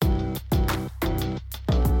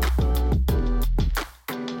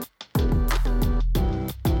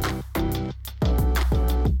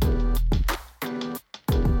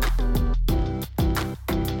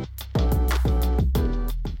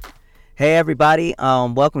Hey everybody,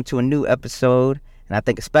 welcome to a new episode, and I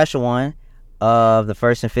think a special one of the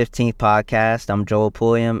First and 15th podcast. I'm Joel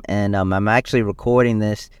Pulliam, and I'm actually recording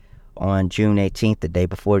this on June 18th, the day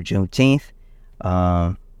before Juneteenth.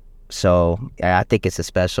 So I think it's a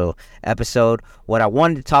special episode. What I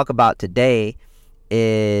wanted to talk about today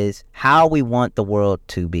is how we want the world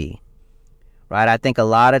to be, right? I think a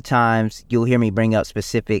lot of times you'll hear me bring up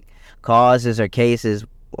specific causes or cases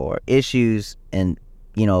or issues and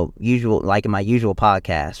usual, like in my usual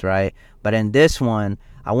podcast, right? But in this one,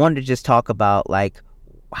 I wanted to just talk about, like,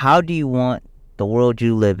 how do you want the world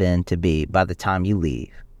you live in to be by the time you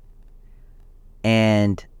leave?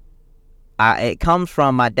 And it comes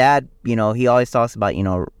from my dad. He always talks about,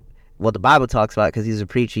 what the Bible talks about, because he's a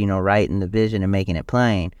preacher, writing the vision and making it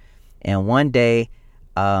plain. And one day,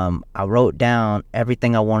 I wrote down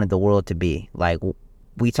everything I wanted the world to be. Like,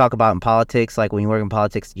 we talk about in politics, like when you work in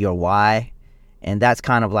politics, your why. And that's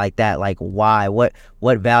kind of like that, like why, what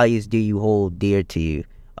values do you hold dear to you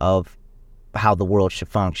of how the world should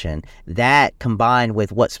function? That combined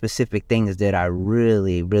with what specific things did I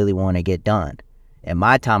really, really want to get done in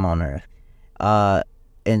my time on earth.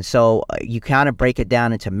 And so you kind of break it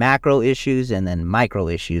down into macro issues and then micro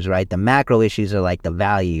issues, right? The macro issues are like the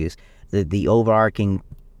values, the overarching,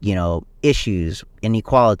 issues,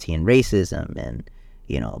 inequality and racism and,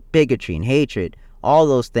 bigotry and hatred. All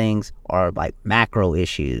those things are like macro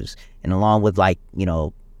issues, and along with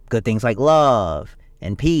good things like love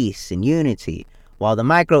and peace and unity, while the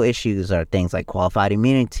micro issues are things like qualified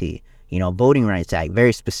immunity, Voting Rights Act,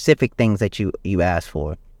 very specific things that you ask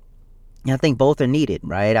for. And I think both are needed,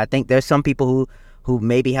 right? I think there's some people who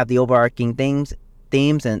maybe have the overarching themes,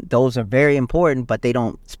 and those are very important, but they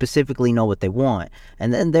don't specifically know what they want.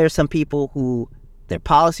 And then there's some people who they're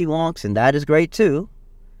policy wonks, and that is great too,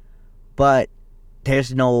 but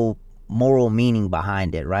there's no moral meaning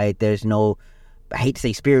behind it, right? There's no, I hate to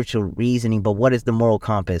say spiritual reasoning, but what is the moral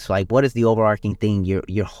compass? Like, what is the overarching thing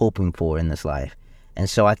you're hoping for in this life? And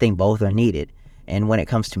so I think both are needed. And when it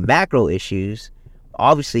comes to macro issues,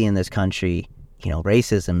 obviously in this country,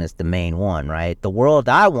 racism is the main one, right? The world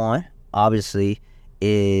I want, obviously,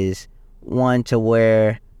 is one to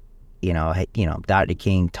where, Dr.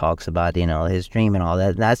 King talks about, his dream and all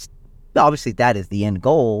that. That's obviously, that is the end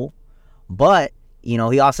goal. But he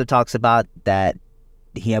also talks about that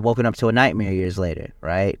he had woken up to a nightmare years later,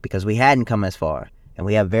 right? Because we hadn't come as far, and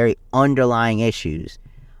we have very underlying issues.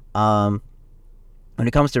 When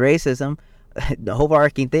it comes to racism, the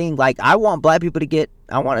overarching thing, like, I want black people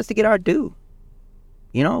I want us to get our due,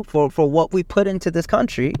 for what we put into this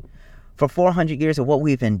country, for 400 years of what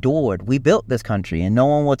we've endured. We built this country, and no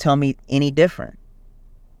one will tell me any different,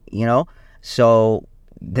 So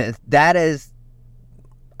that is,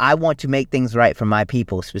 I want to make things right for my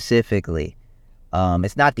people specifically.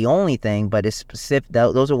 It's not the only thing, but it's specific.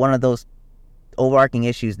 Those are one of those overarching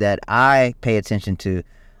issues that I pay attention to,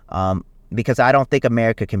 because I don't think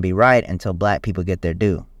America can be right until black people get their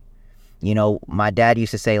due. My dad used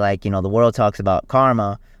to say, like, the world talks about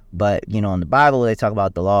karma, but, in the Bible, they talk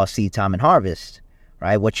about the law of seed, time, and harvest,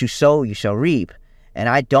 right? What you sow, you shall reap. And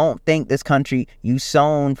I don't think this country, you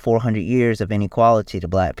sown 400 years of inequality to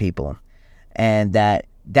black people, and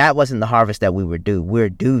that wasn't the harvest that we were due. We're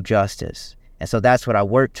due justice. And so that's what I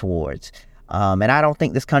work towards. And I don't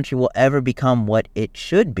think this country will ever become what it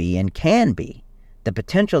should be and can be. The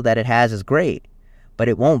potential that it has is great, but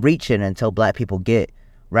it won't reach it until black people get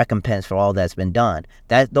recompense for all that's been done.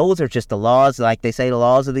 Those are just the laws, like they say, the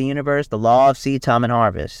laws of the universe, the law of seed, time, and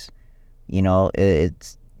harvest.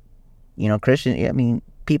 It's, Christian,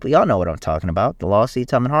 people, y'all know what I'm talking about. The law of seed,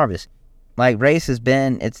 time, and harvest. Like, race has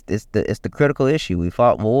been, it's the critical issue. We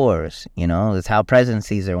fought wars, it's how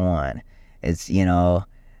presidencies are won. It's,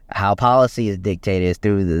 how policy is dictated is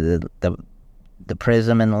through the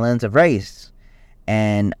prism and the lens of race.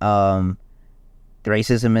 And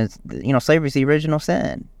racism is, slavery is the original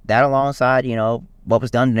sin. That alongside, what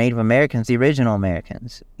was done to Native Americans, the original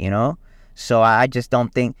Americans, So I just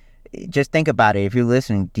don't think, just think about it. If you're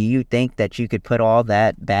listening, do you think that you could put all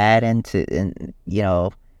that bad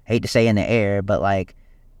hate to say in the air, but like,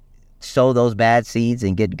 sow those bad seeds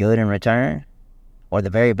and get good in return, or the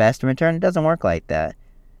very best in return? It doesn't work like that.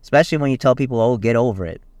 Especially when you tell people, "Oh, get over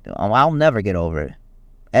it." I'll never get over it,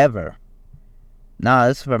 ever. Nah,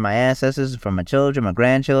 this is for my ancestors, for my children, my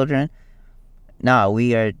grandchildren. Nah,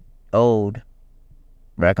 we are owed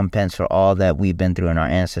recompense for all that we've been through and our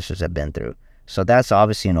ancestors have been through. So that's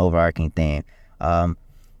obviously an overarching theme.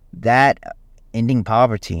 That ending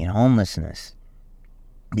poverty and homelessness.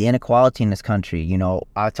 the inequality in this country.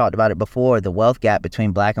 I talked about it before. The wealth gap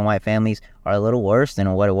between black and white families are a little worse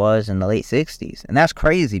than what it was in the late 60s. And that's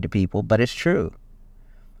crazy to people, but it's true.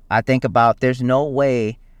 I think about, there's no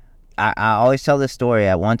way. I always tell this story.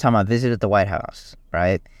 At one time I visited the White House,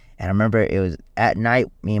 right? And I remember it was at night,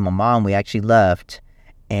 me and my mom, we actually left,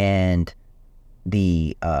 and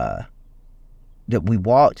we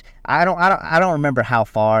walked. I don't remember how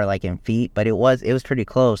far, like in feet, but it was pretty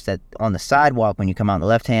close. That on the sidewalk, when you come out on the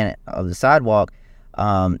left hand of the sidewalk,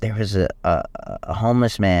 there was a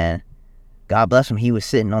homeless man. God bless him. He was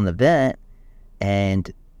sitting on the vent,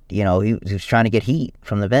 and he was trying to get heat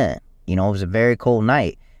from the vent. It was a very cold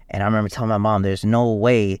night, and I remember telling my mom, "There's no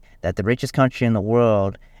way that the richest country in the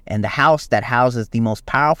world and the house that houses the most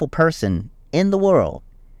powerful person in the world,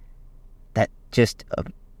 that just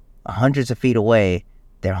hundreds of feet away,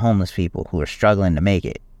 they're homeless people who are struggling to make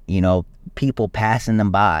it. People passing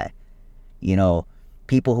them by.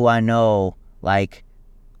 People who I know, like,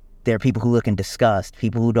 there are people who look in disgust,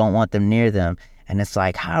 people who don't want them near them." And it's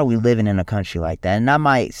like, how are we living in a country like that? And that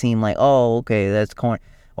might seem like, oh, okay, that's corny,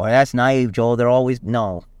 or that's naive, Joel.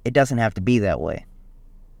 No, it doesn't have to be that way.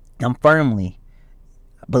 I firmly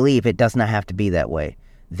believe it does not have to be that way.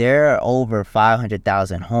 There are over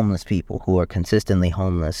 500,000 homeless people who are consistently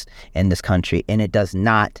homeless in this country, and it does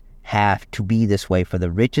not have to be this way for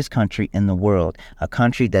the richest country in the world, a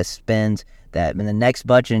country that spends, that in the next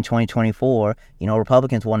budget in 2024,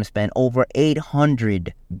 Republicans want to spend over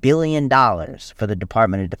 $800 billion for the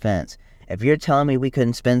Department of Defense. If you're telling me we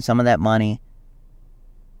couldn't spend some of that money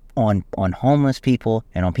on homeless people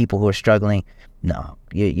and on people who are struggling, no,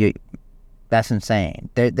 that's insane.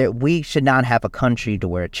 We should not have a country to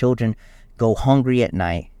where children go hungry at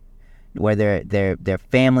night, where their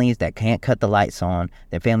families that can't cut the lights on,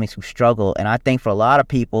 their families who struggle. And I think for a lot of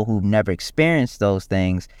people who've never experienced those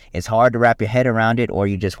things, it's hard to wrap your head around it, or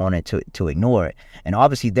you just wanted to ignore it. And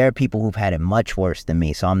obviously there are people who've had it much worse than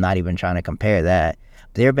me, so I'm not even trying to compare that.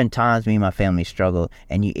 There have been times me and my family struggle,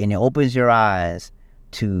 and it opens your eyes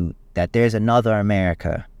to that there's another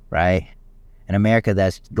America, right? An America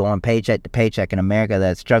that's going paycheck to paycheck, an America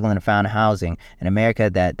that's struggling to find housing, an America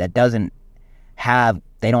that doesn't have,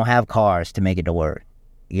 they don't have cars to make it to work,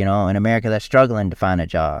 an America that's struggling to find a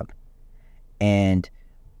job.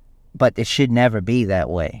 But it should never be that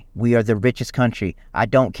way. We are the richest country. I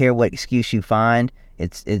don't care what excuse you find.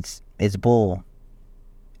 It's bull.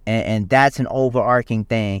 And that's an overarching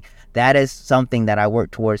thing. That is something that I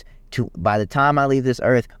work towards. By the time I leave this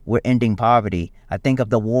earth, we're ending poverty. I think of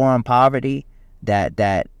the war on poverty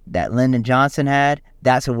that Lyndon Johnson had.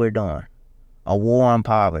 That's what we're doing. A war on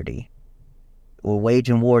poverty. We're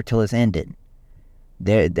waging war till it's ended.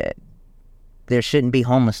 There shouldn't be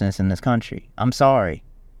homelessness in this country. I'm sorry.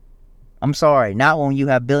 Not when you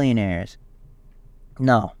have billionaires.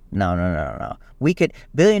 No.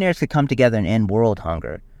 Billionaires could come together and end world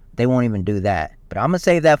hunger. They won't even do that. But I'm gonna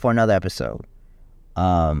save that for another episode.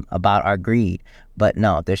 About our greed. But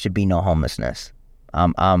no, there should be no homelessness.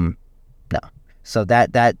 No. So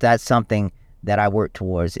that's something that I work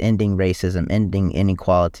towards: ending racism, ending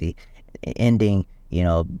inequality, ending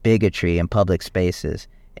bigotry in public spaces,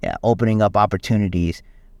 opening up opportunities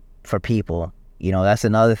for people. That's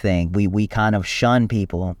another thing. We kind of shun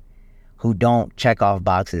people who don't check off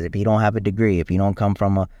boxes. If you don't have a degree, if you don't come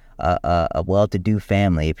from a well-to-do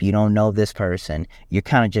family, if you don't know this person, you're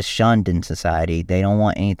kind of just shunned in society. They don't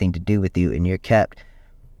want anything to do with you, and you're kept.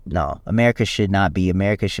 No, America should not be.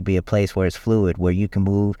 America should be a place where it's fluid, where you can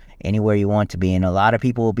move anywhere you want to be. And a lot of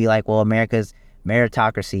people will be like, well, America's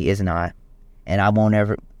meritocracy is not. And I won't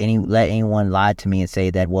ever let anyone lie to me and say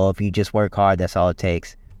that, well, if you just work hard, that's all it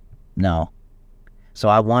takes. No. So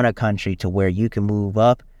I want a country to where you can move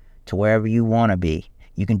up to wherever you want to be.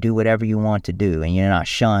 You can do whatever you want to do, and you're not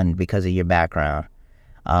shunned because of your background.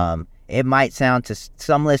 It might sound to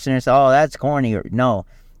some listeners, oh, that's corny. Or no,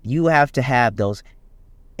 you have to have an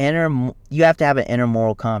inner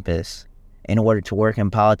moral compass in order to work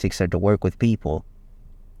in politics or to work with people.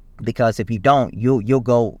 Because if you don't, you'll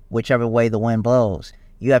go whichever way the wind blows.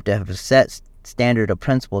 You have to have a set standard of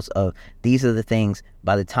principles of, these are the things,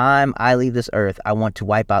 by the time I leave this earth, I want to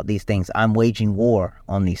wipe out these things. I'm waging war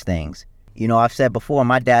on these things. I've said before,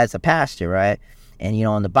 my dad's a pastor, right? And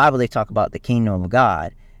in the Bible they talk about the kingdom of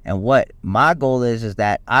God. And what my goal is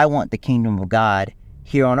that I want the kingdom of God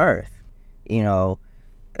here on earth. A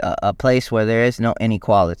place where there is no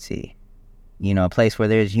inequality. A place where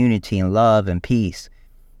there is unity and love and peace.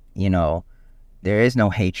 There is no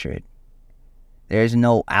hatred. There is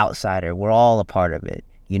no outsider. We're all a part of it.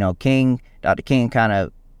 Dr. King kind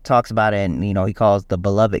of talks about it, and he calls the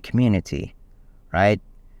beloved community, right?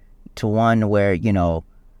 To one where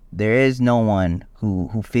there is no one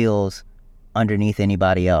who feels underneath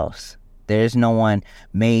anybody else. There is no one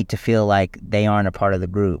made to feel like they aren't a part of the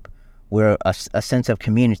group. We're a sense of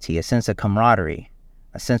community, a sense of camaraderie,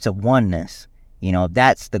 a sense of oneness.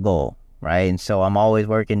 That's the goal, right? And so I'm always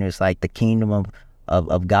working as like the kingdom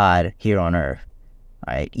of God here on earth,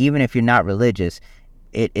 right? Even if you're not religious,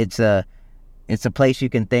 it's a place you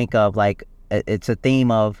can think of like it's a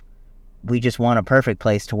theme of we just want a perfect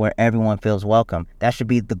place to where everyone feels welcome. That should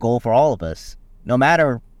be the goal for all of us, no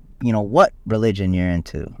matter what religion you're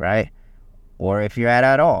into, right? Or if you're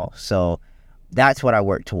at all. So that's what I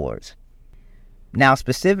work towards. Now,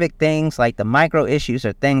 specific things like the micro issues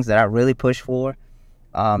are things that I really push for.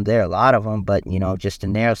 There are a lot of them, but just to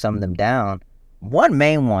narrow some of them down, one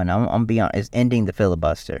main one I'm be honest, is ending the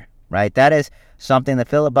filibuster. Right, that is something. The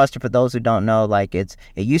filibuster, for those who don't know, like it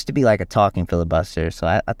used to be like a talking filibuster. So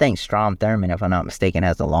I think Strom Thurmond, if I'm not mistaken,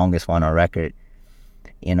 has the longest one on record.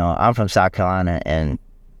 I'm from South Carolina, and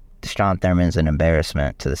Strom Thurmond's an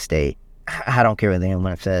embarrassment to the state. I don't care what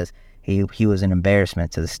anyone says. He was an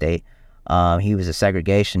embarrassment to the state. He was a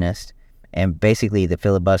segregationist, and basically the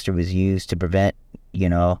filibuster was used to prevent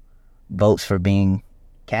votes from being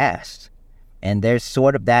cast. And there's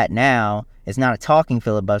sort of that now. It's not a talking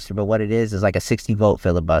filibuster, but what it is like a 60-vote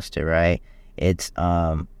filibuster, right? It's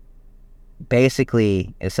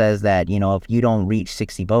basically, it says that, if you don't reach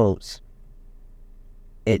 60 votes,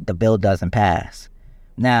 the bill doesn't pass.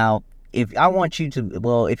 Now, if I want you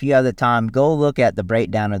to, if you have the time, go look at the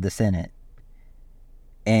breakdown of the Senate.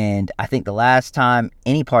 And I think the last time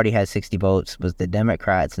any party had 60 votes was the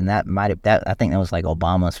Democrats, and I think that was like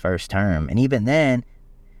Obama's first term. And even then,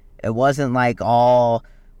 it wasn't like all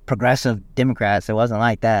progressive Democrats. It wasn't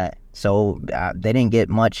like that. So they didn't get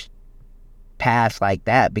much passed like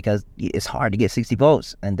that because it's hard to get 60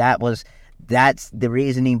 votes. And that's the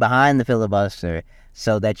reasoning behind the filibuster,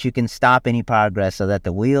 so that you can stop any progress, so that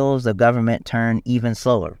the wheels of government turn even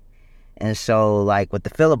slower. And so, like with the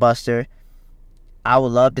filibuster, I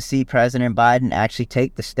would love to see President Biden actually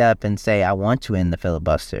take the step and say, I want to end the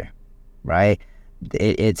filibuster, right?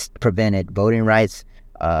 It's prevented voting rights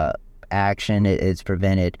action. It's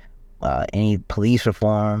prevented any police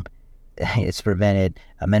reform. It's prevented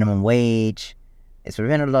a minimum wage. It's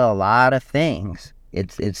prevented a lot of things.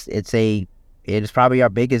 It is probably our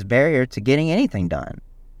biggest barrier to getting anything done.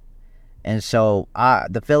 And so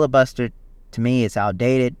the filibuster, to me, it's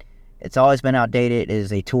outdated. It's always been outdated. It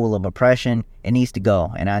is a tool of oppression. It needs to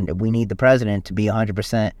go. And we need the president to be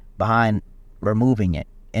 100% behind removing it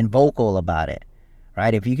and vocal about it.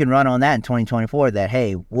 Right? If you can run on that in 2024, that,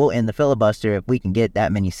 hey, we'll end the filibuster if we can get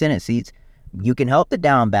that many Senate seats, you can help the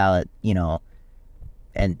down ballot,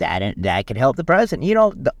 and that could help the president.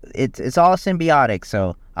 It's all symbiotic.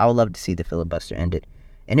 So I would love to see the filibuster ended,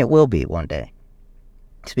 and it will be one day.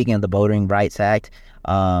 Speaking of the Voting Rights Act,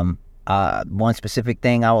 one specific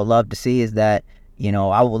thing I would love to see is that,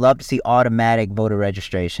 I would love to see automatic voter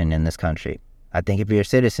registration in this country. I think if you're a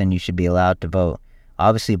citizen, you should be allowed to vote.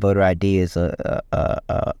 Obviously, voter ID is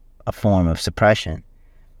a form of suppression.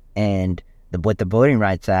 And with the Voting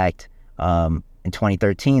Rights Act, in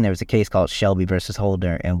 2013, there was a case called Shelby versus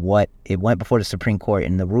Holder, and it went before the Supreme Court,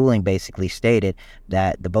 and the ruling basically stated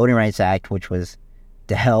that the Voting Rights Act, which was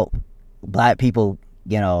to help black people,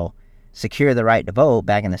 secure the right to vote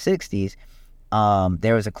back in the 60s,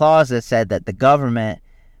 there was a clause that said that the government,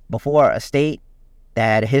 before a state that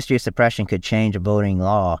had a history of suppression could change a voting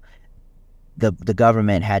law, the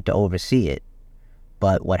government had to oversee it.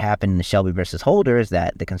 But what happened in the Shelby versus Holder is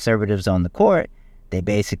that the conservatives on the court, they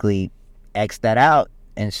basically X'd that out.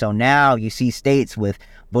 And so now you see states with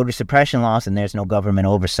voter suppression laws, and there's no government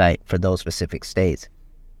oversight for those specific states.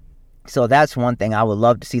 So that's one thing I would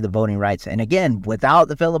love to see, the voting rights. And again, without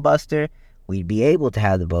the filibuster, we'd be able to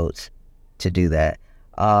have the votes to do that.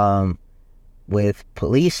 With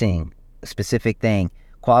policing, a specific thing,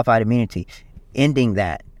 qualified immunity, ending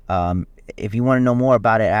that. If you want to know more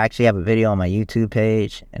about it, I actually have a video on my YouTube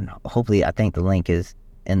page, and hopefully I think the link is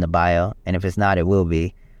in the bio, and if it's not, it will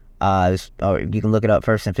be. Or you can look it up,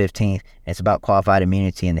 1st and 15th. It's about qualified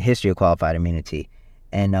immunity and the history of qualified immunity.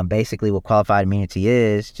 And basically what qualified immunity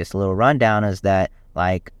is, just a little rundown, is that,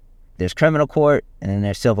 like, there's criminal court and then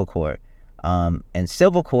there's civil court. In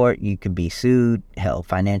civil court, you can be sued, held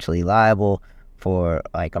financially liable for,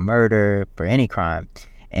 like, a murder, for any crime.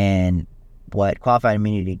 And what qualified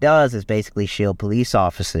immunity does is basically shield police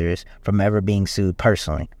officers from ever being sued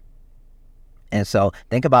personally. And so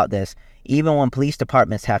think about this. Even when police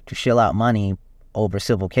departments have to shell out money over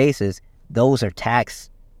civil cases, those are tax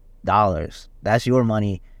dollars. That's your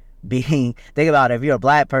money being, think about it, if you're a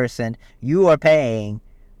black person, you are paying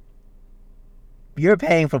you're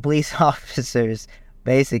paying for police officers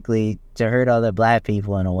basically to hurt other black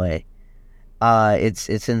people in a way.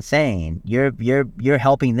 It's insane. You're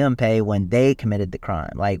helping them pay when they committed the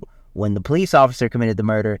crime. Like when the police officer committed the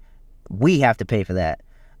murder, we have to pay for that.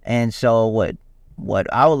 And so what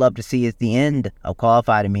I would love to see is the end of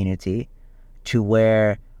qualified immunity, to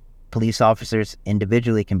where police officers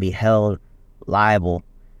individually can be held liable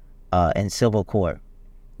in civil court.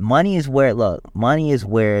 Money is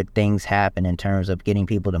where things happen in terms of getting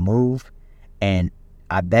people to move. And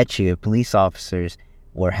I bet you if police officers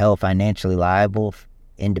were held financially liable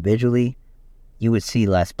individually, you would see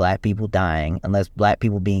less black people dying and less black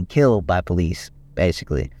people being killed by police,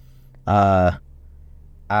 basically. I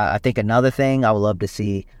think another thing, I would love to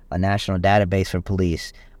see a national database for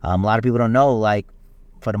police. A lot of people don't know, like,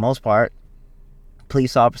 for the most part,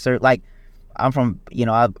 police officer, like, I'm from,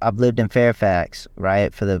 I've lived in Fairfax,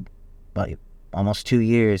 right, for almost 2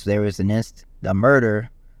 years. There was a murder,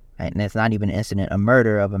 right, and it's not even an incident, a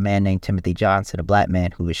murder of a man named Timothy Johnson, a black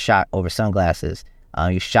man who was shot over sunglasses.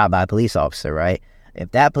 He was shot by a police officer, right?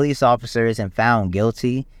 If that police officer isn't found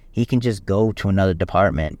guilty, he can just go to another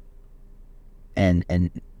department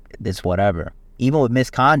and it's whatever. Even with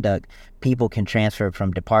misconduct, people can transfer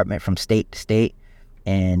from state to state,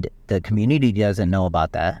 and the community doesn't know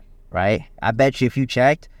about that, right? I bet you if you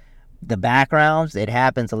checked the backgrounds, it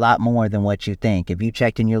happens a lot more than what you think. If you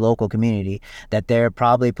checked in your local community, that there are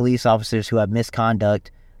probably police officers who have misconduct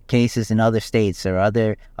cases in other states or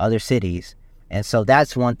other cities. And so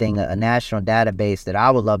that's one thing, a national database that I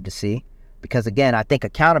would love to see, because again, I think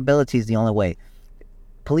accountability is the only way.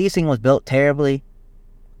 Policing was built terribly.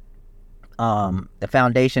 The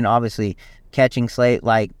foundation, obviously, catching slave,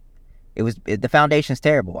 like, the foundation's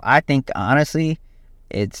terrible. I think, honestly,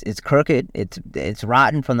 it's crooked. It's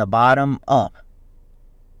rotten from the bottom up.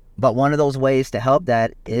 But one of those ways to help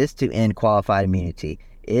that is to end qualified immunity,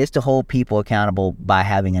 is to hold people accountable by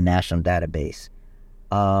having a national database.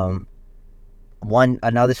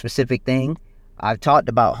 Another specific thing, I've talked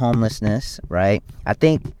about homelessness, right? I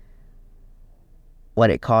think what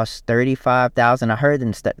it costs, $35,000. I heard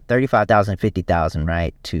 $35,000, $50,000,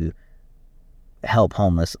 right, to help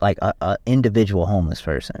homeless, like a individual homeless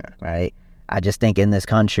person, right? I just think in this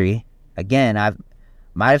country, again, I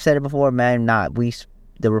might have said it before, man, not.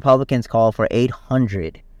 The Republicans call for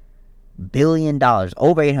 $800 billion,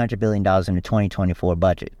 over $800 billion in the 2024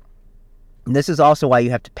 budget. And this is also why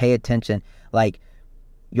you have to pay attention. Like,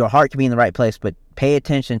 your heart can be in the right place, but pay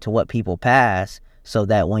attention to what people pass, so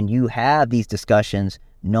that when you have these discussions,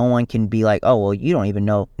 no one can be like, oh, well, you don't even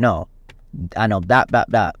know. No, I know, dot.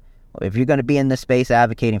 If you're going to be in this space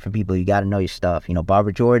advocating for people, you got to know your stuff.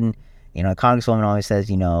 Barbara Jordan, Congresswoman always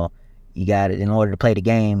says, you got in order to play the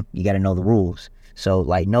game, you got to know the rules. So,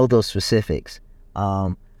 like, know those specifics.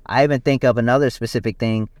 I even think of another specific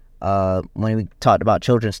thing when we talked about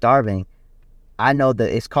children starving. I know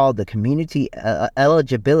that it's called the community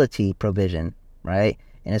eligibility provision, right?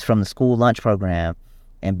 And it's from the school lunch program.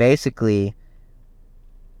 And basically,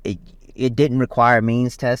 it didn't require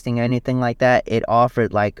means testing or anything like that. It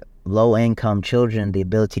offered, like, low-income children the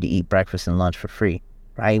ability to eat breakfast and lunch for free,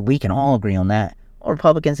 right? We can all agree on that. Well,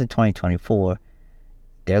 Republicans in 2024,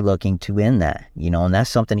 they're looking to end that, and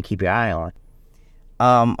that's something to keep your eye on.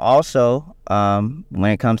 Also,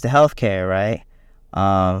 when it comes to healthcare, right?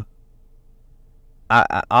 I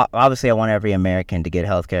obviously, I want every American to get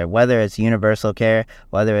healthcare, whether it's universal care,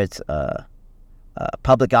 whether it's a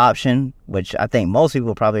public option, which I think most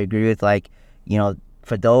people probably agree with. Like,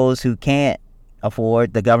 for those who can't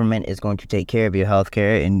afford, the government is going to take care of your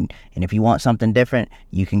healthcare, and if you want something different,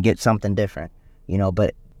 you can get something different.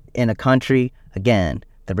 But in a country, again,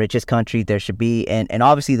 the richest country, there should be, and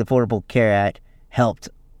obviously the Affordable Care Act helped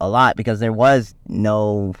a lot, because there was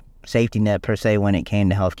no safety net per se when it came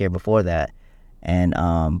to healthcare before that. And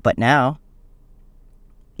but now,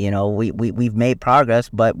 we've made progress,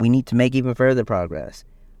 but we need to make even further progress.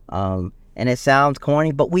 And it sounds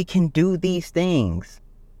corny, but we can do these things.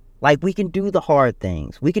 Like, we can do the hard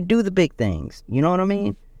things. We can do the big things. You know what I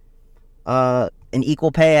mean? An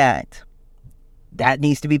Equal Pay Act, that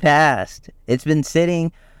needs to be passed. It's been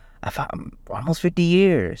sitting almost 50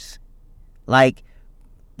 years. Like,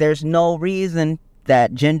 there's no reason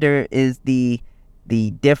that gender is the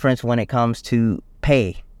difference when it comes to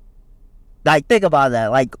pay. Like, think about that.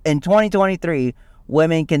 Like, in 2023,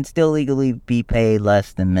 women can still legally be paid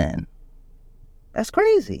less than men. That's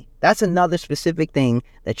crazy. That's another specific thing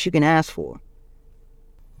that you can ask for.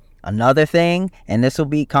 Another thing, and this will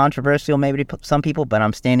be controversial maybe to some people, but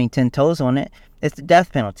I'm standing 10 toes on it, is the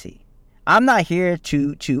death penalty. I'm not here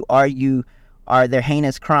to argue, are there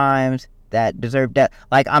heinous crimes that deserve death.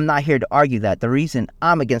 Like, I'm not here to argue that. The reason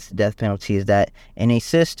I'm against the death penalty is that in a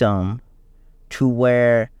system to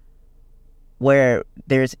where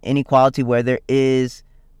there's inequality, where there is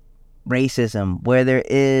racism, where there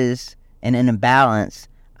is an imbalance,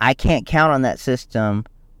 I can't count on that system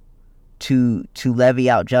to levy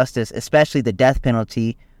out justice, especially the death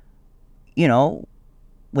penalty,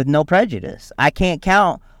 with no prejudice. I can't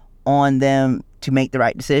count on them to make the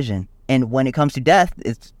right decision. And when it comes to death,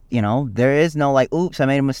 it's, there is no like, oops, I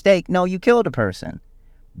made a mistake. No, you killed a person.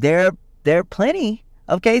 There are plenty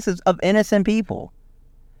of cases of innocent people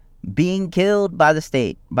being killed by the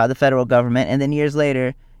state, by the federal government, and then years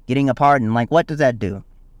later getting a pardon. Like, what does that do?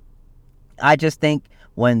 I just think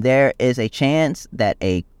when there is a chance that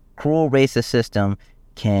a cruel racist system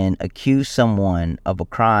can accuse someone of a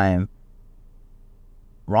crime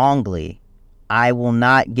wrongly, I will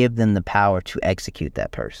not give them the power to execute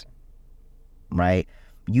that person, right?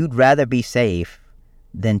 You'd rather be safe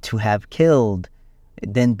than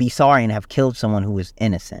be sorry and have killed someone who was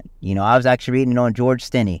innocent. I was actually reading on George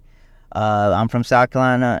Stinney. I'm from South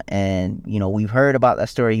Carolina, and, we've heard about that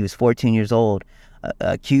story. He was 14 years old,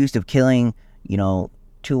 accused of killing, 2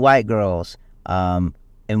 white girls, and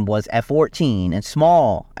was at 14, and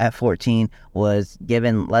small at 14, was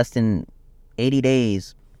given less than 80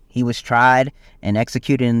 days. He was tried and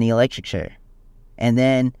executed in the electric chair. And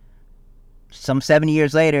then some 70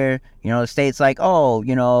 years later, the state's like, oh,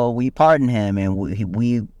 we pardoned him, and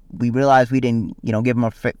we realized we didn't, give him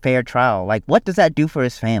a fair trial. Like, what does that do for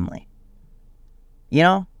his family?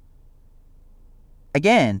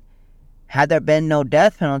 Again, had there been no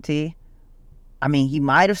death penalty, I mean, he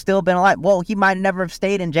might have still been alive. Well, he might never have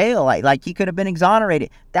stayed in jail. Like he could have been exonerated.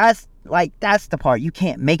 That's the part. You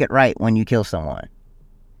can't make it right when you kill someone.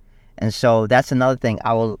 And so that's another thing.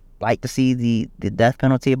 I would like to see the death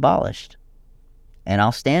penalty abolished. And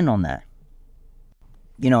I'll stand on that.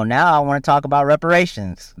 Now I want to talk about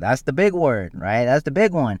reparations. That's the big word, right? That's the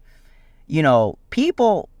big one.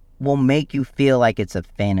 People will make you feel like it's a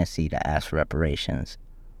fantasy to ask for reparations.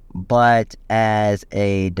 But as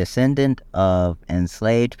a descendant of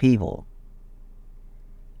enslaved people,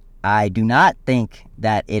 I do not think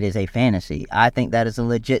that it is a fantasy. I think that is a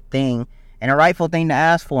legit thing and a rightful thing to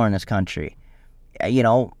ask for in this country.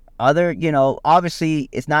 Obviously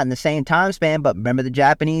it's not in the same time span, but remember the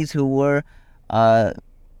Japanese who were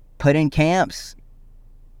put in camps,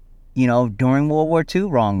 during World War II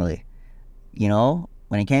wrongly.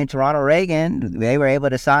 When it came to Ronald Reagan, they were able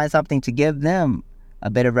to sign something to give them a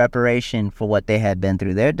bit of reparation for what they had been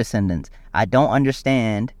through, their descendants. I don't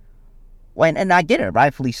understand, and I get it,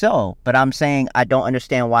 rightfully so, but I'm saying I don't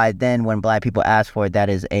understand why then when black people ask for it, that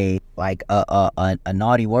is a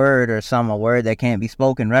naughty word or a word that can't be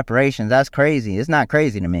spoken. Reparations, that's crazy. It's not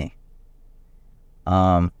crazy to me.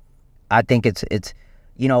 I think it's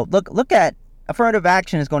look at affirmative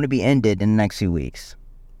action is going to be ended in the next few weeks,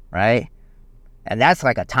 right? And that's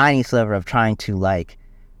like a tiny sliver of trying to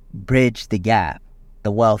bridge the gap, the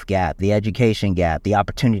wealth gap, the education gap, the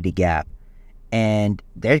opportunity gap. And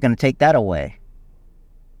they're going to take that away.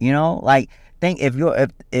 Think if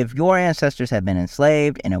your ancestors had been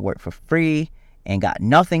enslaved and had worked for free and got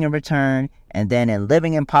nothing in return, and then in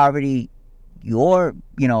living in poverty, your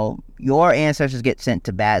ancestors get sent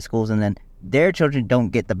to bad schools, and then their children don't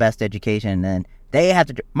get the best education, and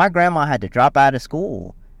then my grandma had to drop out of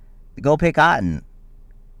school to go pick cotton.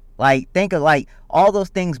 Think of all those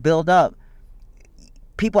things build up.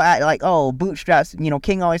 People act like, oh, bootstraps.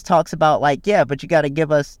 King always talks about yeah, but you got to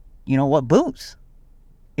give us, what boots?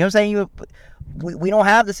 You know what I'm saying? We don't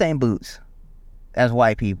have the same boots as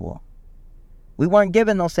white people. We weren't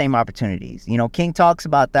given those same opportunities. King talks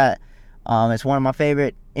about that. It's one of my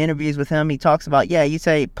favorite interviews with him. He talks about, you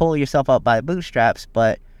say pull yourself up by the bootstraps,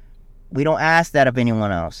 but we don't ask that of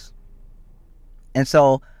anyone else. And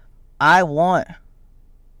so I want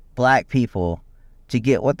black people to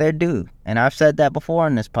get what they're due. And I've said that before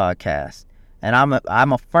in this podcast. And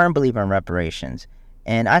I'm a firm believer in reparations.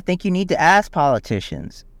 And I think you need to ask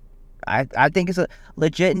politicians. I think it's a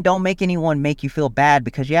legit, and don't make anyone make you feel bad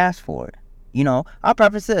because you asked for it. I'll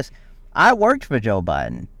preface this. I worked for Joe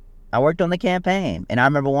Biden. I worked on the campaign. And I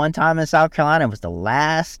remember one time in South Carolina, it was the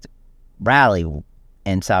last rally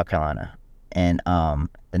in South Carolina. And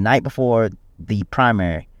the night before the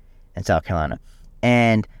primary in South Carolina.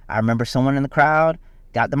 And I remember someone in the crowd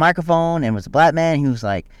got the microphone, and it was a black man. He was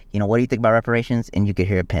like, what do you think about reparations? And you could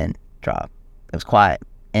hear a pin drop. It was quiet.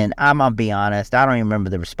 And I'm going to be honest, I don't even remember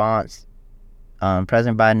the response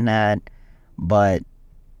President Biden had, but,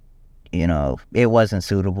 it wasn't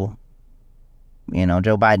suitable.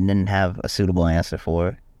 Joe Biden didn't have a suitable answer for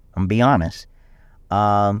it. I'm going to be honest.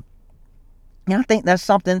 And I think that's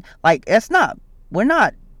something like, we're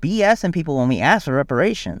not BSing people when we ask for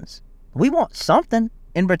reparations. We want something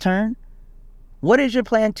in return. What is your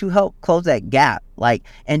plan to help close that gap? Like,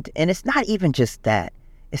 and it's not even just that.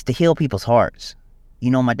 It's to heal people's hearts.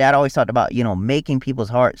 My dad always talked about, making people's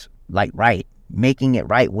hearts like right, making it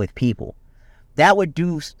right with people. That would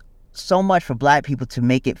do so much for black people, to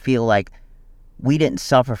make it feel like we didn't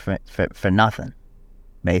suffer for nothing,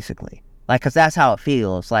 basically. Like, because that's how it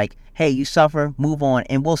feels. Like, hey, you suffer, move on,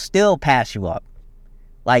 and we'll still pass you up.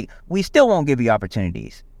 Like, we still won't give you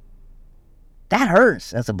opportunities. That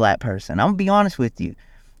hurts as a black person. I'm going to be honest with you.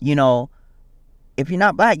 If you're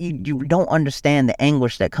not black, you don't understand the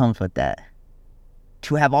anguish that comes with that.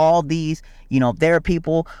 To have all these, there are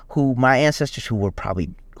people who, my ancestors who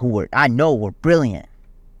I know were brilliant,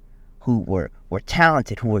 who were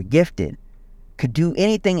talented, who were gifted, could do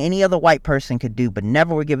anything any other white person could do, but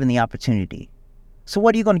never were given the opportunity. So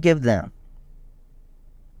what are you going to give them?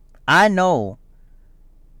 I know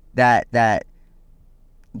that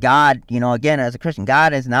God, again, as a Christian,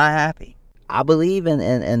 God is not happy. I believe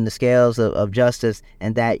in the scales of justice,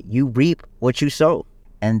 and that you reap what you sow.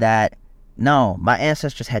 And that, no, my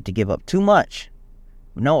ancestors had to give up too much.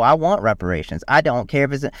 No, I want reparations. I don't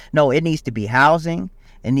care if it needs to be housing.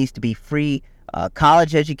 It needs to be free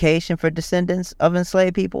college education for descendants of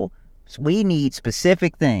enslaved people. So we need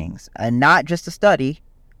specific things, and not just a study.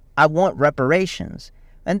 I want reparations.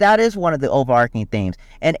 And that is one of the overarching themes.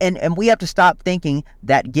 And we have to stop thinking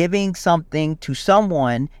that giving something to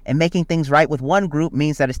someone and making things right with one group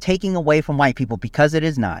means that it's taking away from white people, because it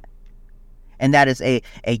is not. And that is a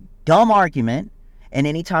dumb argument. And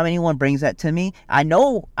anytime anyone brings that to me, I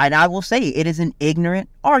know, and I will say, it is an ignorant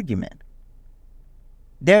argument.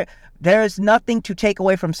 There is nothing to take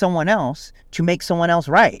away from someone else to make someone else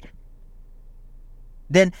right.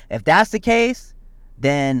 Then, if that's the case,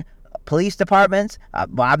 then police departments,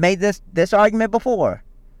 I made this argument before,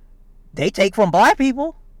 they take from black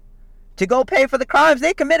people to go pay for the crimes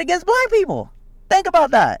they commit against black people. Think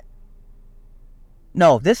about that.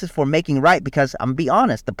 No, this is for making right, because I'm going to be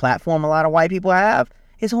honest, the platform a lot of white people have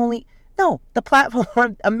is the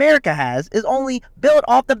platform America has is only built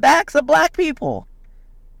off the backs of black people.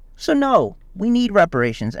 So no, we need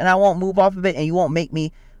reparations, and I won't move off of it, and you won't make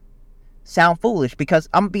me sound foolish, because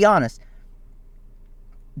I'm going to be honest,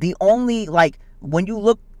 the only, when you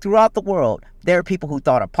look throughout the world, there are people who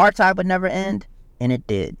thought apartheid would never end, and it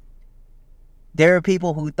did. There are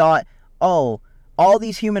people who thought, all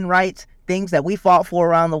these human rights, things that we fought for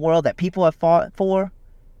around the world, that people have fought for,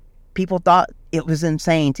 people thought it was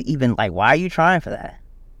insane to even, why are you trying for that?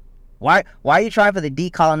 Why are you trying for the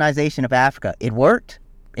decolonization of Africa? It worked.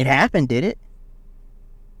 It happened, did it?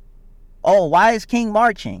 Why is King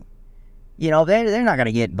marching? They're not going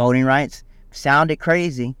to get voting rights. Sounded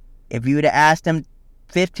crazy. If you would have asked them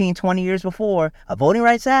 15, 20 years before, a Voting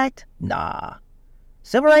Rights Act? Nah.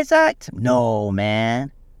 Civil Rights Act? No,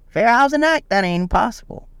 man. Fair Housing Act? That ain't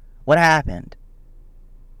possible. What happened?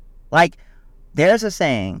 There's a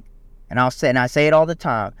saying, and I say it all the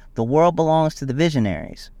time, the world belongs to the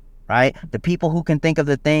visionaries, right? The people who can think of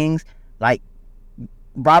the things, like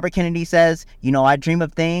Robert Kennedy says, I dream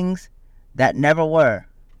of things that never were,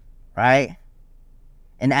 right?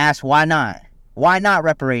 And ask, why not? Why not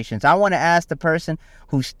reparations? I want to ask the person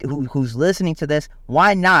who's listening to this,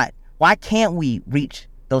 why not? Why can't we reach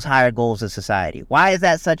those higher goals of society? Why is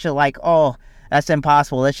that such a that's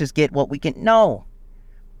impossible, let's just get what we can? No.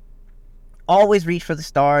 Always reach for the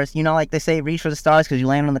stars. Like they say, reach for the stars because you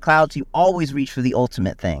land on the clouds. You always reach for the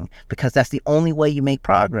ultimate thing, because that's the only way you make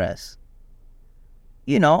progress.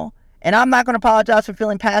 And I'm not going to apologize for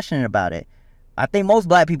feeling passionate about it. I think most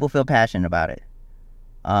black people feel passionate about it.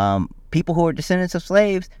 People who are descendants of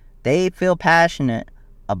slaves, they feel passionate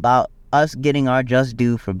about us getting our just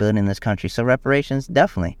due for building this country. So reparations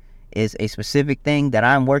definitely is a specific thing that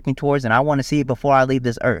I'm working towards, and I want to see it before I leave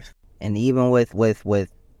this earth. And even with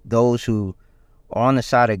those who are on the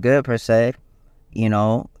side of good, per se,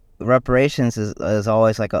 reparations is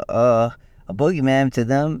always like a boogeyman to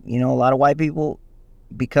them. A lot of white people,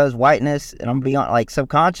 because whiteness, and I'm beyond,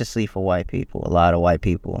 subconsciously for white people, a lot of white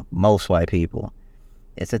people, most white people,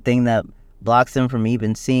 it's a thing that blocks them from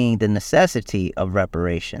even seeing the necessity of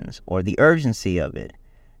reparations or the urgency of it,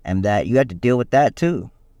 and that you have to deal with that too,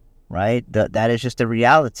 right? That is just the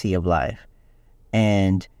reality of life.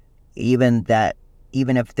 And even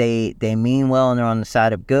if they mean well and they're on the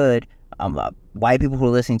side of good, white people who are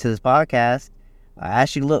listening to this podcast, I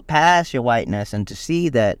ask you to look past your whiteness and to see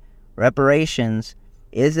that reparations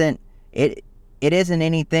isn't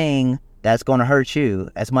anything that's going to hurt you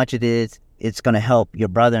as much as it's going to help your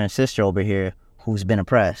brother and sister over here who's been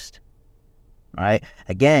oppressed. right?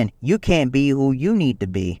 Again, you can't be who you need to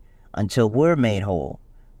be until we're made whole.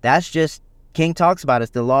 That's just, King talks about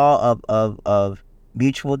it's the law of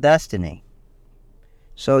mutual destiny.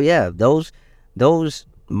 So yeah, those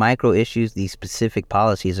micro issues, these specific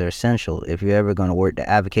policies are essential if you're ever going to work to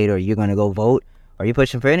advocate, or you're going to go vote, or you're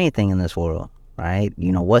pushing for anything in this world, right?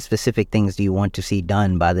 What specific things do you want to see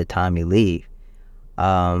done by the time you leave?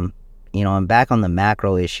 And back on the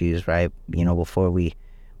macro issues, right? Before we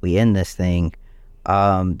end this thing,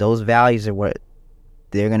 those values are what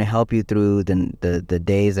they're going to help you through the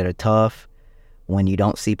days that are tough when you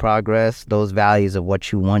don't see progress. Those values of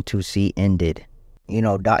what you want to see ended.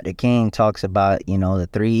 Dr. King talks about, the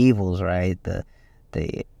three evils, right? The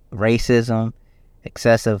racism,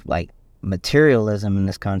 excessive materialism in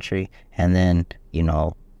this country, and then,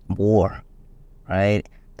 war, right?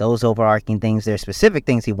 Those overarching things, they're specific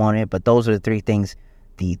things he wanted, but those are the three things,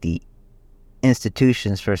 the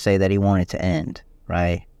institutions per se, that he wanted to end,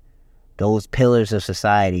 right? Those pillars of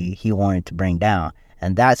society he wanted to bring down.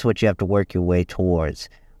 And that's what you have to work your way towards.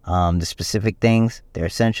 The specific things, they're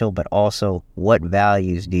essential, but also what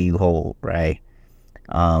values do you hold, right?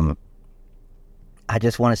 I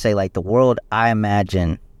just want to say, the world I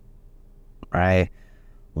imagine, right?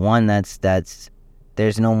 One that's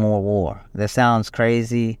there's no more war. That sounds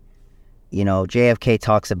crazy. JFK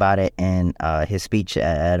talks about it in his speech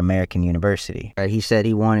at American University. Right? He said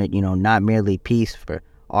he wanted, not merely peace for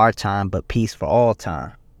our time, but peace for all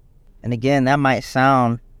time. And again, that might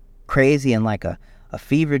sound crazy and like a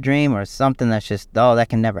fever dream or something that's just, that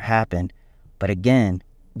can never happen. But again,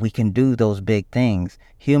 we can do those big things.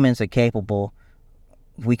 Humans are capable.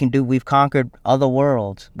 We've conquered other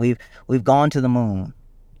worlds. We've gone to the moon.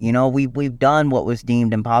 We've done what was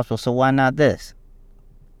deemed impossible. So why not this?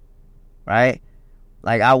 Right?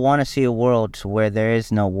 I want to see a world where there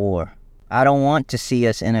is no war. I don't want to see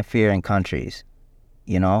us interfere in countries.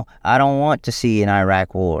 I don't want to see an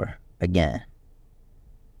Iraq war again.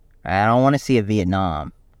 I don't want to see a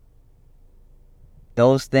Vietnam.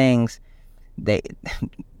 Those things,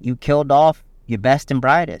 you killed off your best and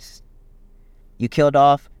brightest. You killed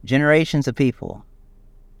off generations of people.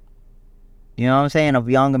 You know what I'm saying? Of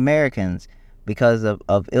young Americans because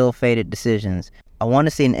of ill-fated decisions. I want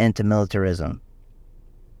to see an end to militarism.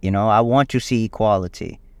 I want to see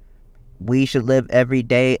equality. We should live every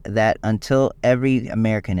day that until every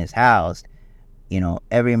American is housed,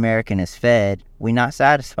 every American is fed, we're not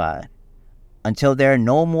satisfied. Until there are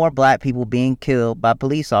no more black people being killed by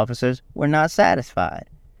police officers, we're not satisfied.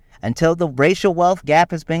 Until the racial wealth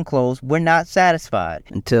gap has been closed, we're not satisfied.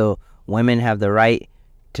 Until women have the right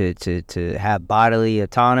to have bodily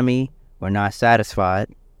autonomy, we're not satisfied.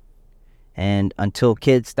 And until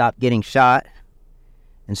kids stop getting shot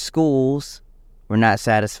in schools, we're not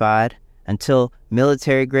satisfied. Until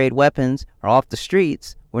military-grade weapons are off the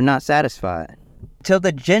streets, we're not satisfied. Till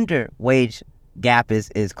the gender wage gap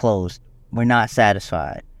is closed, we're not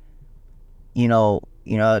satisfied.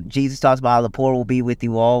 Jesus talks about how the poor will be with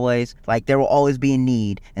you always. There will always be a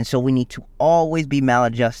need, and so we need to always be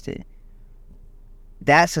maladjusted.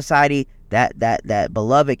 That society, that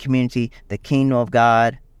beloved community, the kingdom of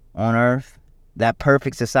God on earth, that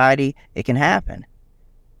perfect society, it can happen.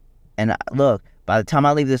 And look, by the time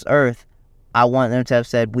I leave this earth, I want them to have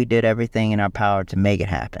said we did everything in our power to make it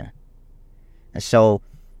happen. And so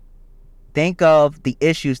think of the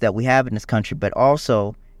issues that we have in this country, but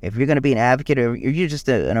also if you're going to be an advocate, or you're just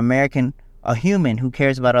an American, a human who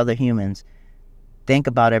cares about other humans, think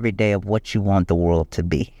about every day of what you want the world to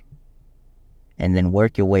be. And then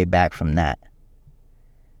work your way back from that.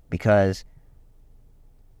 Because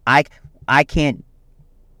I can't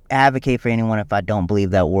advocate for anyone if I don't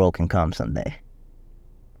believe that world can come someday.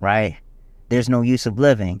 Right? There's no use of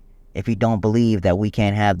living if you don't believe that we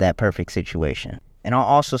can't have that perfect situation. And I'll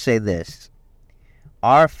also say this.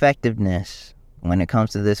 Our effectiveness when it comes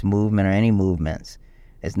to this movement or any movements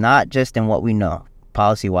is not just in what we know,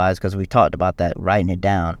 policy-wise, because we talked about that, writing it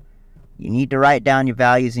down. You need to write down your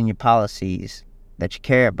values and your policies that you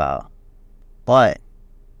care about. But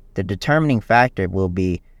the determining factor will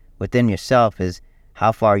be within yourself is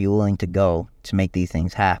how far are you willing to go to make these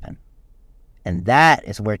things happen. And that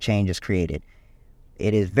is where change is created.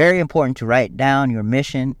 It is very important to write down your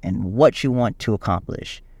mission and what you want to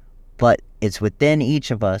accomplish. But it's within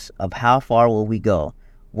each of us of how far will we go?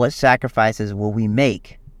 What sacrifices will we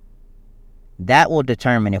make? That will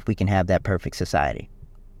determine if we can have that perfect society.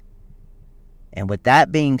 And with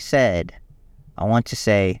that being said, I want to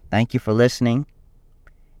say thank you for listening,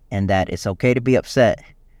 and that it's okay to be upset,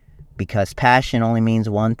 because passion only means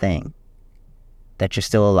one thing, that you're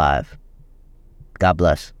still alive. God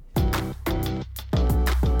bless.